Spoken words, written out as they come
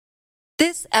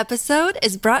This episode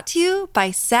is brought to you by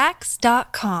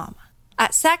Saks.com.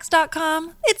 At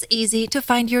Saks.com, it's easy to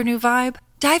find your new vibe.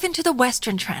 Dive into the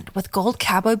Western trend with gold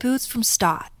cowboy boots from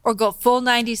Staud, or go full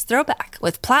 90s throwback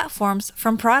with platforms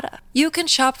from Prada. You can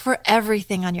shop for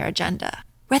everything on your agenda,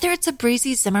 whether it's a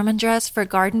breezy Zimmermann dress for a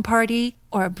garden party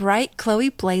or a bright Chloe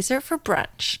blazer for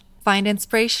brunch. Find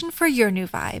inspiration for your new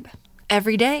vibe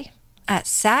every day at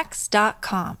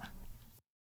Saks.com.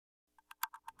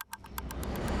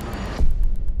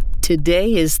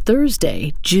 Today is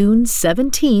Thursday, June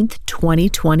 17th,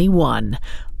 2021.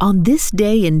 On this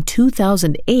day in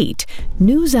 2008,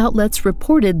 news outlets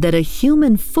reported that a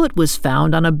human foot was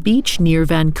found on a beach near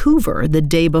Vancouver the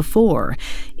day before.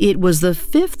 It was the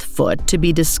fifth foot to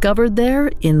be discovered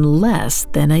there in less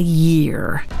than a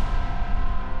year.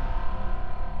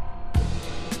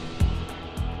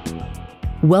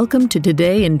 Welcome to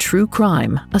Today in True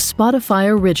Crime, a Spotify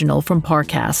original from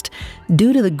Parcast.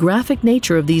 Due to the graphic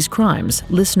nature of these crimes,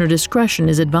 listener discretion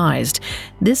is advised.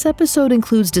 This episode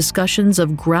includes discussions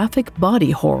of graphic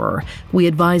body horror. We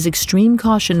advise extreme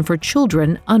caution for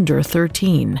children under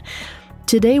 13.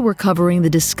 Today we're covering the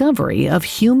discovery of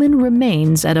human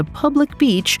remains at a public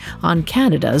beach on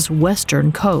Canada's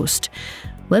western coast.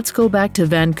 Let's go back to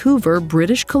Vancouver,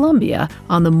 British Columbia,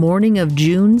 on the morning of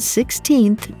June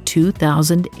 16,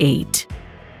 2008.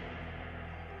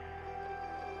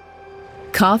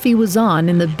 Coffee was on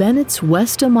in the Bennett's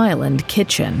Westham Island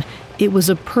kitchen. It was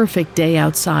a perfect day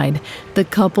outside. The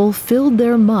couple filled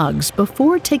their mugs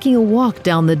before taking a walk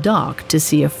down the dock to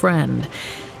see a friend.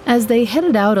 As they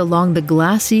headed out along the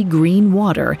glassy green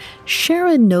water,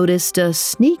 Sharon noticed a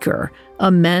sneaker, a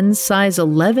men's size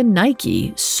 11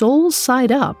 Nike, sole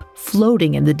side up,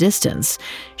 floating in the distance.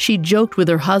 She joked with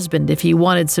her husband if he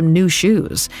wanted some new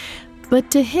shoes.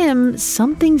 But to him,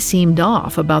 something seemed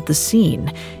off about the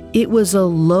scene. It was a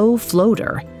low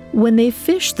floater. When they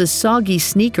fished the soggy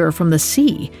sneaker from the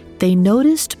sea, they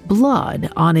noticed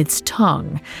blood on its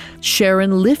tongue.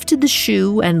 Sharon lifted the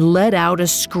shoe and let out a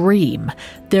scream.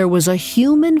 There was a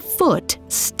human foot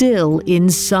still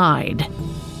inside.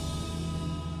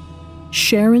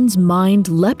 Sharon's mind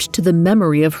leapt to the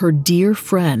memory of her dear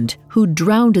friend who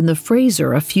drowned in the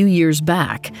Fraser a few years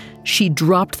back. She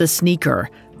dropped the sneaker.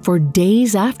 For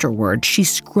days afterward, she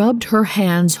scrubbed her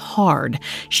hands hard.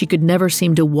 She could never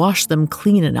seem to wash them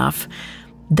clean enough.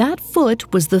 That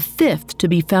foot was the fifth to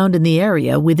be found in the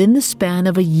area within the span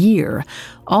of a year.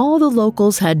 All the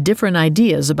locals had different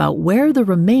ideas about where the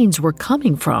remains were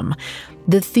coming from.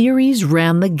 The theories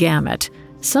ran the gamut.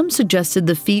 Some suggested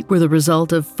the feet were the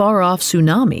result of far-off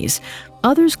tsunamis.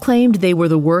 Others claimed they were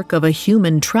the work of a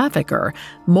human trafficker.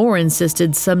 More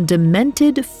insisted some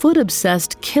demented,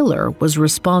 foot-obsessed killer was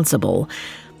responsible.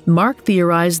 Mark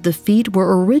theorized the feet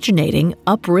were originating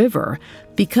upriver.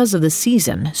 Because of the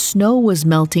season, snow was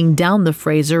melting down the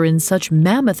Fraser in such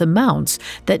mammoth amounts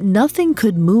that nothing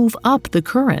could move up the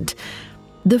current.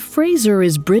 The Fraser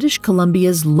is British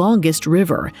Columbia's longest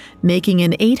river, making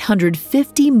an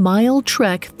 850-mile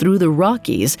trek through the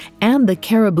Rockies and the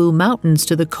Caribou Mountains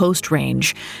to the Coast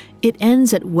Range. It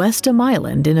ends at Westham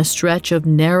Island in a stretch of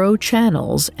narrow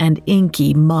channels and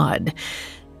inky mud.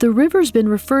 The river's been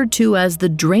referred to as the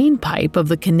drain pipe of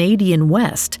the Canadian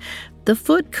West. The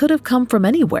foot could have come from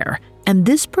anywhere, and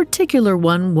this particular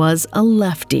one was a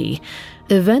lefty.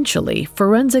 Eventually,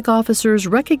 forensic officers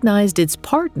recognized its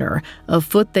partner, a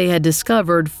foot they had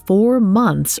discovered 4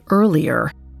 months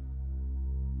earlier.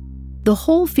 The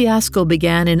whole fiasco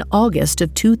began in August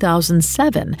of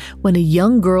 2007 when a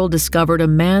young girl discovered a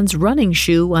man's running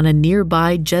shoe on a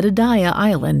nearby Jedediah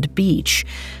Island beach.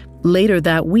 Later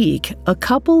that week, a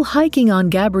couple hiking on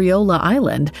Gabriola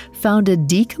Island found a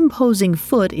decomposing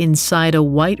foot inside a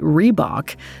white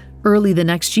Reebok. Early the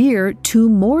next year, 2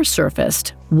 more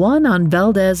surfaced, one on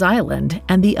Valdez Island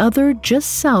and the other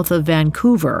just south of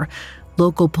Vancouver.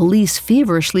 Local police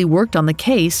feverishly worked on the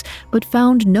case, but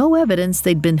found no evidence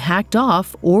they'd been hacked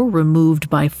off or removed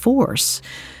by force.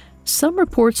 Some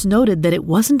reports noted that it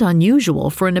wasn't unusual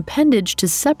for an appendage to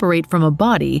separate from a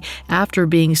body after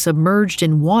being submerged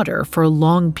in water for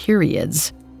long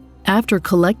periods. After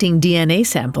collecting DNA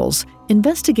samples,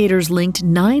 investigators linked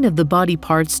 9 of the body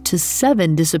parts to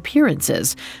 7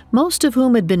 disappearances, most of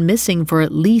whom had been missing for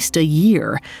at least a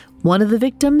year. One of the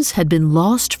victims had been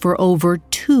lost for over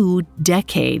 2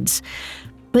 decades.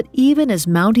 But even as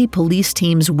Mountie police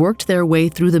teams worked their way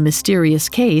through the mysterious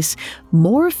case,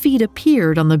 more feet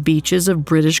appeared on the beaches of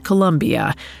British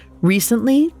Columbia.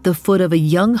 Recently, the foot of a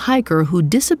young hiker who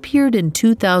disappeared in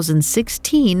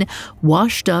 2016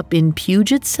 washed up in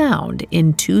Puget Sound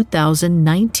in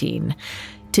 2019.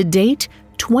 To date,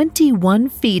 21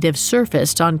 feet have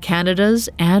surfaced on Canada's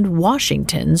and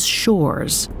Washington's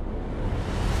shores.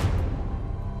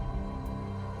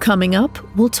 Coming up,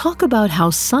 we'll talk about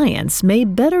how science may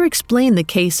better explain the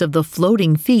case of the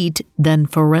floating feet than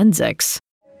forensics.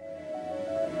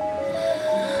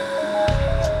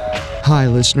 Hi,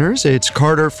 listeners. It's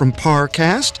Carter from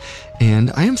Parcast,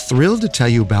 and I am thrilled to tell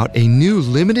you about a new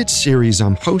limited series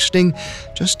I'm hosting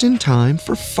just in time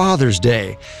for Father's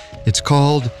Day. It's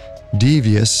called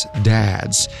Devious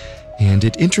Dads, and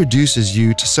it introduces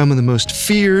you to some of the most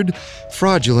feared,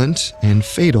 fraudulent, and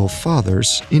fatal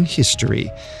fathers in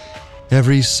history.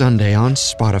 Every Sunday on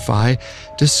Spotify,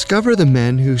 discover the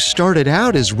men who started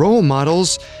out as role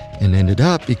models and ended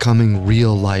up becoming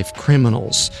real-life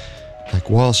criminals. Like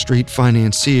Wall Street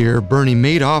financier Bernie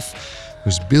Madoff,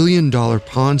 whose billion-dollar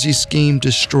Ponzi scheme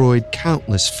destroyed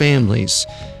countless families,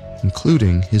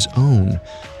 including his own.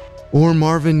 Or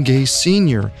Marvin Gaye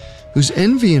Sr., whose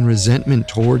envy and resentment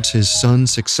towards his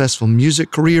son's successful music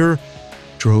career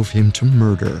drove him to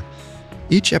murder.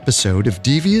 Each episode of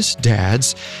Devious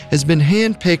Dads has been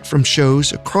handpicked from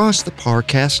shows across the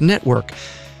Parcast network,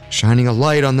 shining a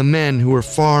light on the men who are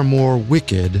far more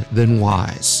wicked than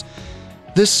wise.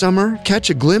 This summer, catch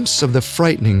a glimpse of the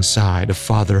frightening side of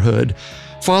fatherhood.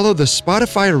 Follow the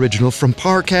Spotify original from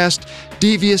Parcast,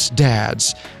 Devious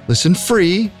Dads. Listen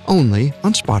free only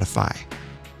on Spotify.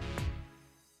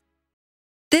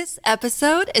 This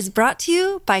episode is brought to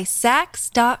you by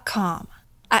Sax.com.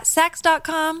 At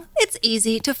Sax.com, it's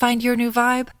easy to find your new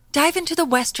vibe. Dive into the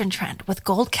Western trend with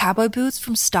gold cowboy boots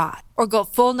from Stott, or go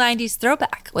full 90s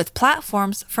throwback with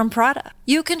platforms from Prada.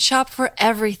 You can shop for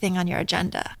everything on your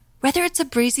agenda. Whether it's a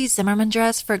breezy Zimmermann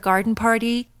dress for a garden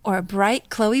party or a bright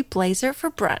Chloe blazer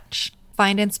for brunch,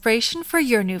 find inspiration for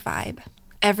your new vibe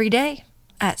every day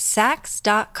at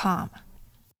Sax.com.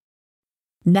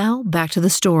 Now back to the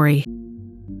story.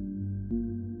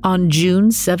 On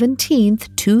June 17,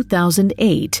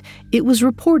 2008, it was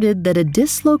reported that a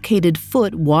dislocated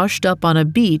foot washed up on a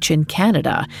beach in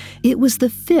Canada. It was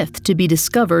the fifth to be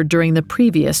discovered during the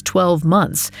previous 12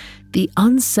 months. The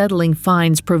unsettling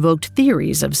finds provoked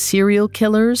theories of serial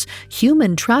killers,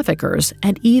 human traffickers,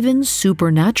 and even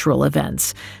supernatural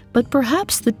events. But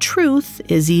perhaps the truth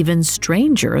is even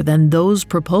stranger than those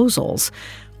proposals.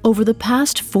 Over the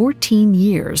past 14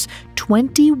 years,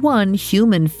 21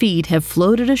 human feet have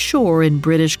floated ashore in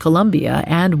British Columbia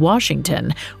and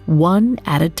Washington, one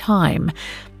at a time.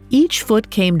 Each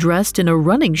foot came dressed in a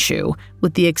running shoe,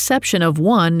 with the exception of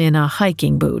one in a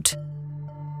hiking boot.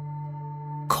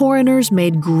 Coroners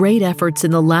made great efforts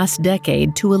in the last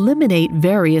decade to eliminate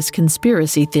various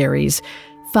conspiracy theories.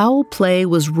 Foul play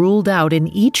was ruled out in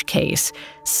each case.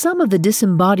 Some of the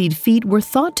disembodied feet were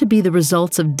thought to be the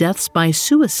results of deaths by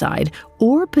suicide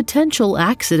or potential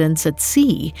accidents at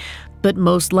sea. But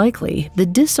most likely, the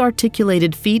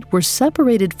disarticulated feet were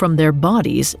separated from their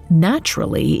bodies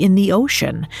naturally in the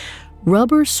ocean.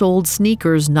 Rubber-soled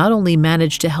sneakers not only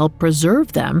managed to help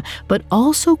preserve them, but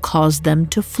also caused them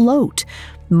to float.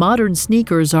 Modern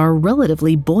sneakers are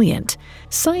relatively buoyant.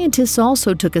 Scientists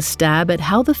also took a stab at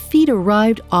how the feet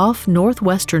arrived off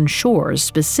northwestern shores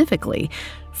specifically.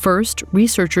 First,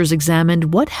 researchers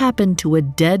examined what happened to a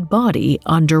dead body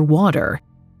underwater.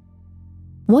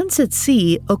 Once at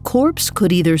sea, a corpse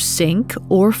could either sink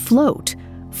or float.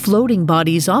 Floating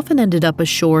bodies often ended up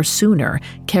ashore sooner,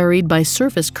 carried by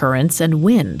surface currents and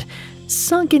wind.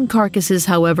 Sunken carcasses,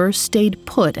 however, stayed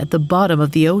put at the bottom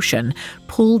of the ocean,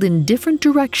 pulled in different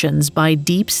directions by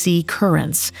deep-sea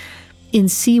currents. In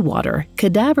seawater,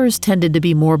 cadavers tended to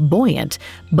be more buoyant,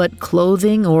 but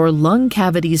clothing or lung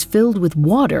cavities filled with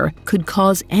water could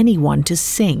cause anyone to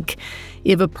sink.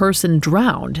 If a person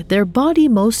drowned, their body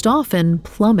most often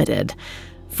plummeted.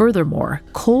 Furthermore,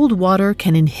 cold water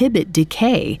can inhibit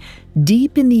decay.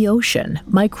 Deep in the ocean,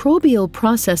 microbial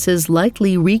processes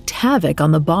likely wreaked havoc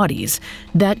on the bodies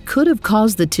that could have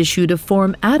caused the tissue to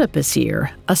form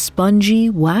adipocere, a spongy,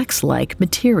 wax-like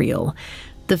material.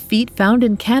 The feet found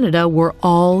in Canada were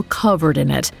all covered in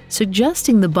it,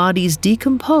 suggesting the bodies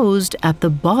decomposed at the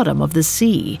bottom of the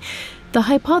sea. The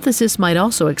hypothesis might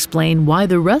also explain why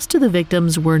the rest of the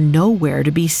victims were nowhere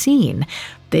to be seen.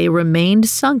 They remained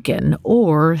sunken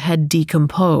or had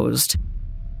decomposed.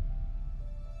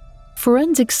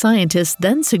 Forensic scientists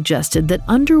then suggested that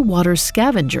underwater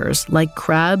scavengers, like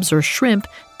crabs or shrimp,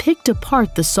 picked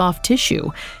apart the soft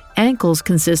tissue. Ankles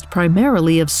consist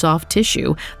primarily of soft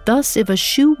tissue, thus if a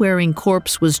shoe-wearing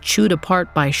corpse was chewed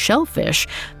apart by shellfish,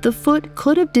 the foot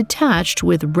could have detached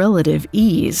with relative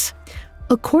ease.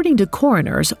 According to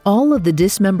coroners, all of the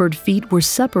dismembered feet were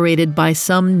separated by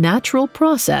some natural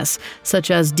process,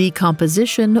 such as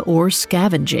decomposition or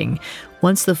scavenging.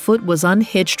 Once the foot was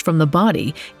unhitched from the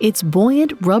body, its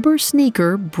buoyant rubber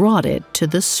sneaker brought it to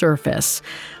the surface.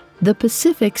 The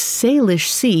Pacific Salish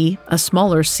Sea, a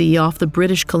smaller sea off the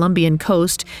British Columbian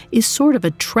coast, is sort of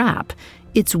a trap.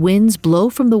 Its winds blow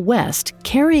from the west,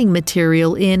 carrying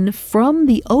material in from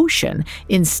the ocean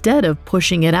instead of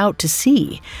pushing it out to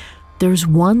sea. There's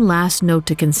one last note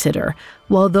to consider.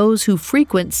 While those who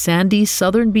frequent sandy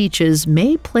southern beaches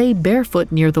may play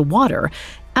barefoot near the water,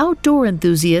 outdoor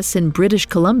enthusiasts in British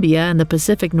Columbia and the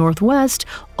Pacific Northwest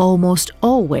almost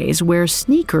always wear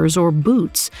sneakers or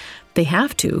boots. They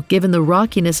have to, given the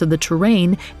rockiness of the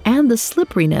terrain and the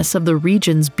slipperiness of the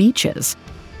region's beaches.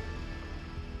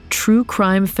 True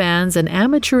crime fans and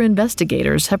amateur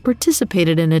investigators have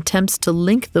participated in attempts to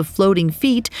link the floating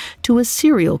feet to a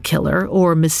serial killer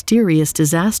or mysterious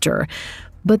disaster.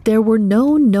 But there were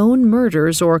no known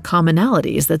murders or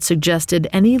commonalities that suggested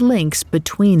any links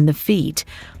between the feet.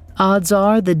 Odds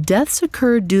are the deaths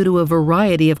occurred due to a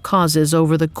variety of causes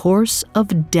over the course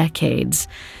of decades.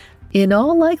 In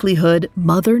all likelihood,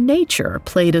 Mother Nature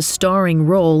played a starring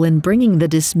role in bringing the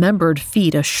dismembered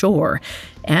feet ashore,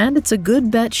 and it's a good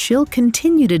bet she'll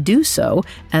continue to do so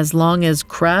as long as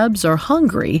crabs are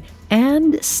hungry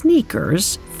and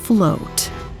sneakers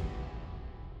float.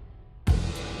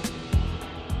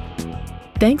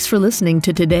 Thanks for listening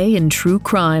to Today in True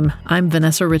Crime. I'm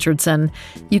Vanessa Richardson.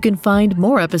 You can find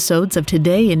more episodes of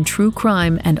Today in True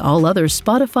Crime and all other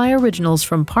Spotify originals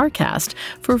from Parcast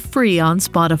for free on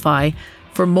Spotify.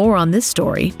 For more on this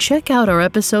story, check out our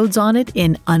episodes on it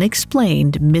in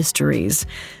Unexplained Mysteries.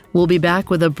 We'll be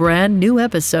back with a brand new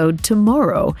episode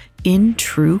tomorrow in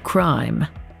True Crime.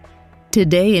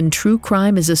 Today in True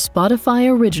Crime is a Spotify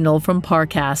original from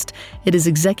Parcast. It is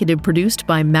executive produced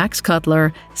by Max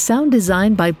Cutler, sound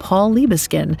designed by Paul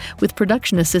Liebeskin, with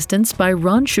production assistance by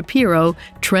Ron Shapiro,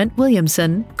 Trent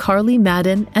Williamson, Carly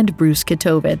Madden, and Bruce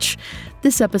Kitovich.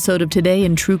 This episode of Today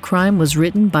in True Crime was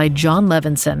written by John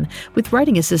Levinson, with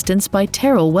writing assistance by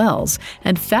Terrell Wells,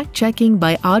 and fact-checking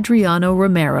by Adriano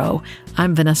Romero.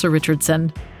 I'm Vanessa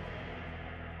Richardson.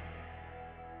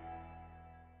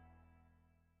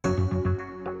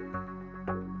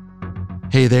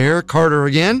 Hey there, Carter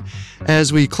again.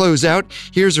 As we close out,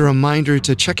 here's a reminder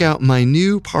to check out my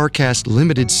new Parcast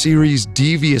limited series,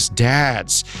 Devious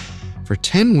Dads. For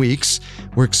 10 weeks,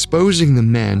 we're exposing the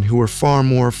men who are far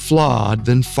more flawed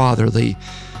than fatherly,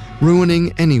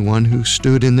 ruining anyone who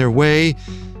stood in their way,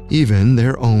 even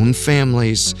their own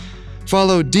families.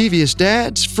 Follow Devious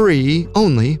Dads free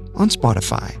only on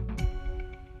Spotify.